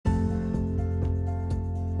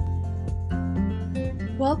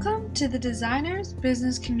Welcome to the Designers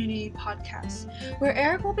Business Community Podcast, where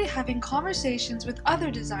Eric will be having conversations with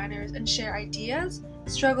other designers and share ideas,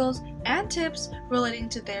 struggles, and tips relating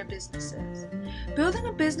to their businesses. Building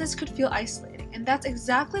a business could feel isolating, and that's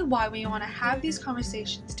exactly why we want to have these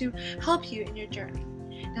conversations to help you in your journey.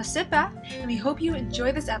 Now sit back, and we hope you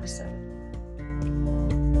enjoy this episode.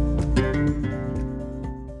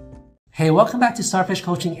 Hey, welcome back to Starfish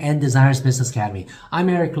Coaching and Designers Business Academy. I'm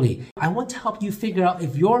Eric Lee. I want to help you figure out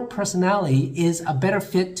if your personality is a better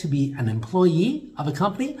fit to be an employee of a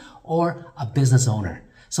company or a business owner.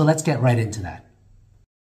 So let's get right into that.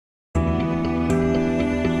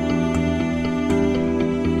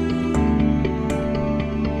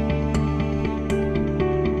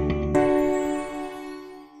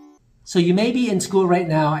 So you may be in school right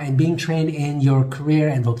now and being trained in your career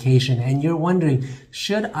and vocation, and you're wondering,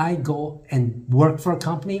 should I go and work for a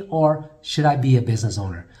company or should I be a business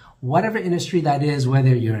owner? Whatever industry that is,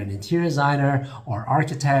 whether you're an interior designer or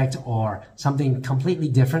architect or something completely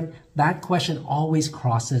different, that question always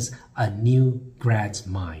crosses a new grad's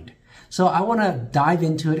mind. So I want to dive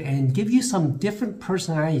into it and give you some different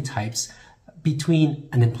personality types between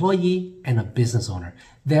an employee and a business owner.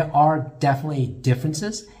 There are definitely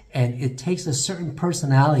differences, and it takes a certain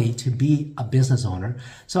personality to be a business owner.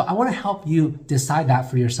 So I want to help you decide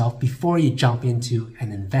that for yourself before you jump into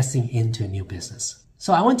and investing into a new business.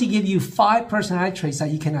 So I want to give you 5 personality traits that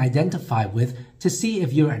you can identify with to see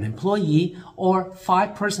if you're an employee, or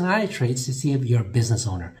 5 personality traits to see if you're a business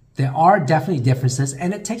owner. There are definitely differences,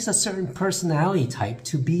 and it takes a certain personality type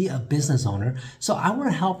to be a business owner. So I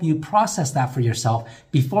want to help you process that for yourself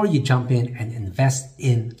before you jump in and invest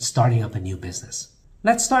in starting up a new business.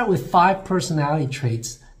 Let's start with 5 personality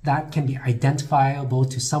traits that can be identifiable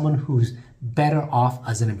to someone who's better off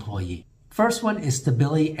as an employee. First one is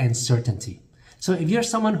stability and certainty. So if you're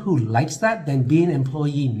someone who likes that, then being an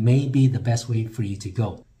employee may be the best way for you to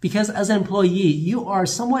go. Because as an employee, you are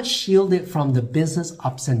somewhat shielded from the business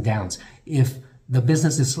ups and downs. If the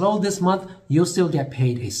business is slow this month, you'll still get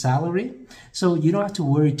paid a salary. So you don't have to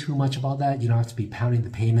worry too much about that. You don't have to be pounding the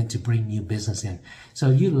payment to bring new business in. So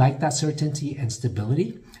if you like that certainty and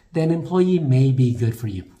stability, then employee may be good for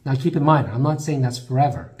you. Now keep in mind, I'm not saying that's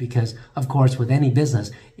forever, because of course with any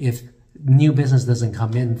business, if new business doesn't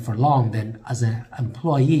come in for long, then as an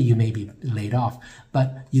employee, you may be laid off.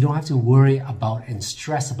 But you don't have to worry about and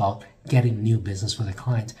stress about getting new business with a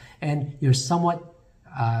client. And you're somewhat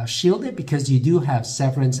shielded because you do have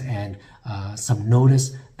severance and some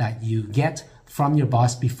notice that you get from your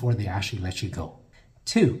boss before they actually let you go.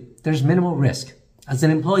 2, there's minimal risk. As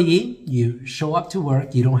an employee, you show up to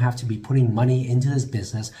work. You don't have to be putting money into this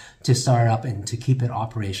business to start up and to keep it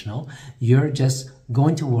operational. You're just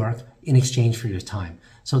going to work in exchange for your time.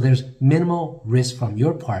 So there's minimal risk from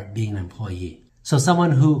your part being an employee. So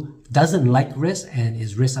someone who doesn't like risk and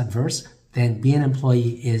is risk adverse, then being an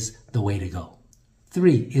employee is the way to go.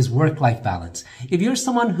 3 is work-life balance. If you're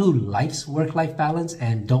someone who likes work-life balance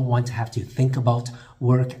and don't want to have to think about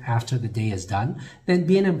work after the day is done, then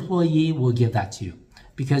being an employee will give that to you,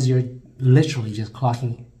 because you're literally just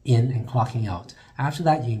clocking in and clocking out. After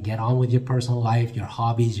that, you can get on with your personal life, your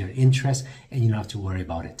hobbies, your interests, and you don't have to worry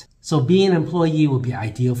about it. So being an employee will be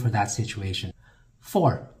ideal for that situation.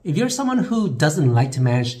 4, if you're someone who doesn't like to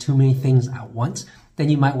manage too many things at once, then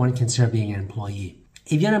you might want to consider being an employee.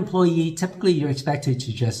 If you're an employee, typically you're expected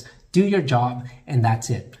to just do your job and that's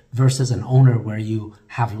it, versus an owner where you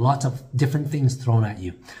have lots of different things thrown at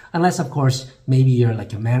you. Unless, of course, maybe you're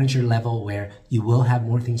like a manager level where you will have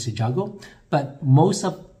more things to juggle. But most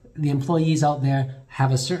of the employees out there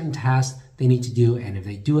have a certain task they need to do, and if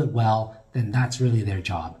they do it well, then that's really their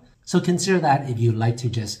job. So consider that if you like to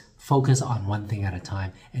just focus on one thing at a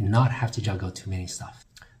time and not have to juggle too many stuff.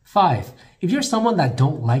 5, if you're someone that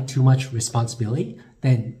don't like too much responsibility,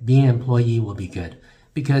 then being an employee will be good,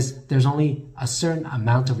 because there's only a certain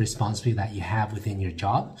amount of responsibility that you have within your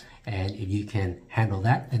job. And if you can handle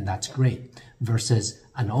that, then that's great, versus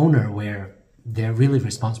an owner where they're really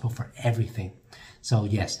responsible for everything. So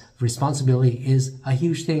yes, responsibility is a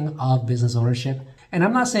huge thing of business ownership. And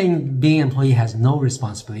I'm not saying being an employee has no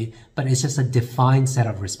responsibility, but it's just a defined set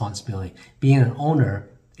of responsibility. Being an owner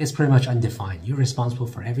is pretty much undefined. You're responsible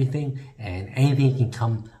for everything, and anything can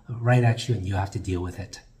come right at you and you have to deal with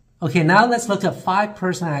it. Okay, now let's look at 5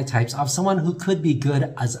 personality types of someone who could be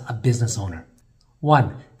good as a business owner.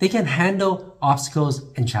 1, they can handle obstacles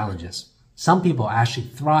and challenges. Some people actually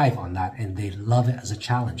thrive on that and they love it as a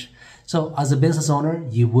challenge. So as a business owner,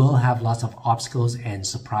 you will have lots of obstacles and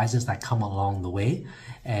surprises that come along the way.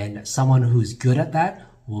 And someone who's good at that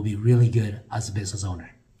will be really good as a business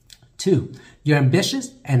owner. 2, you're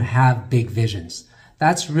ambitious and have big visions.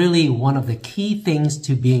 That's really one of the key things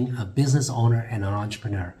to being a business owner and an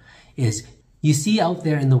entrepreneur is you see out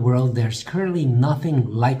there in the world, there's currently nothing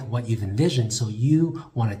like what you've envisioned. So you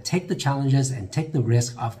want to take the challenges and take the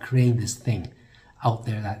risk of creating this thing out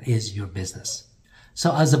there that is your business.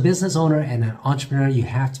 So as a business owner and an entrepreneur, you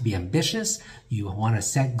have to be ambitious. You want to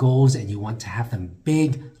set goals and you want to have them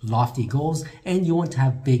big, lofty goals, and you want to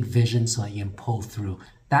have big visions so that you can pull through.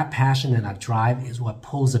 That passion and that drive is what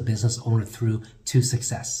pulls a business owner through to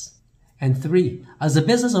success. And 3, as a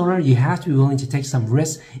business owner, you have to be willing to take some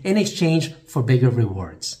risks in exchange for bigger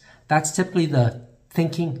rewards. That's typically the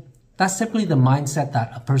thinking. That's typically the mindset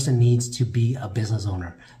that a person needs to be a business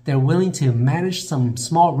owner. They're willing to manage some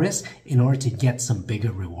small risks in order to get some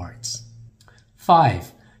bigger rewards.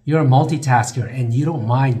 5, you're a multitasker and you don't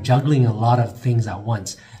mind juggling a lot of things at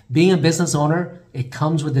once. Being a business owner, it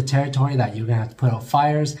comes with the territory that you're going to have to put out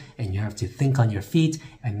fires and you have to think on your feet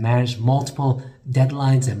and manage multiple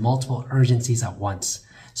deadlines and multiple urgencies at once.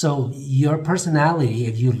 So your personality,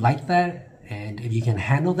 if you like that and if you can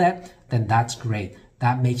handle that, then that's great.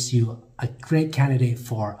 That makes you a great candidate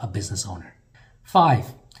for a business owner.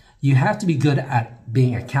 5, you have to be good at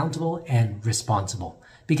being accountable and responsible.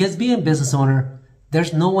 Because being a business owner,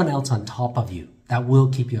 there's no one else on top of you that will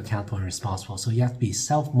keep you accountable and responsible. So you have to be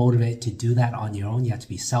self-motivated to do that on your own. You have to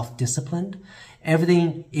be self-disciplined.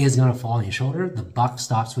 Everything is going to fall on your shoulder. The buck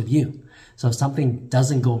stops with you. So if something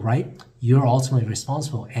doesn't go right, you're ultimately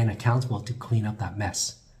responsible and accountable to clean up that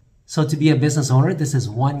mess. So to be a business owner, this is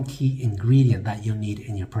one key ingredient that you need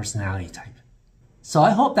in your personality type. So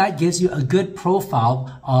I hope that gives you a good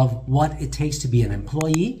profile of what it takes to be an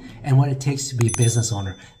employee and what it takes to be a business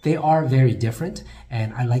owner. They are very different,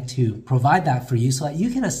 and I like to provide that for you so that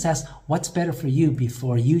you can assess what's better for you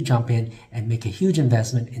before you jump in and make a huge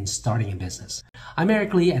investment in starting a business. I'm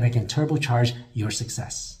Eric Lee, and I can turbocharge your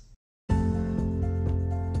success.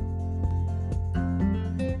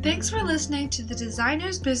 Thanks for listening to the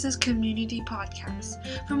Designers Business Community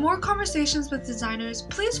Podcast. For more conversations with designers,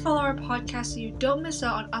 please follow our podcast so you don't miss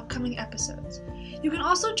out on upcoming episodes. You can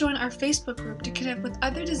also join our Facebook group to connect with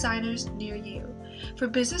other designers near you. For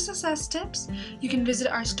business success tips, you can visit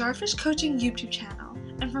our Starfish Coaching YouTube channel.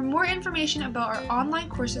 And for more information about our online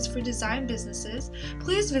courses for design businesses,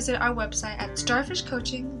 please visit our website at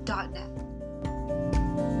starfishcoaching.net.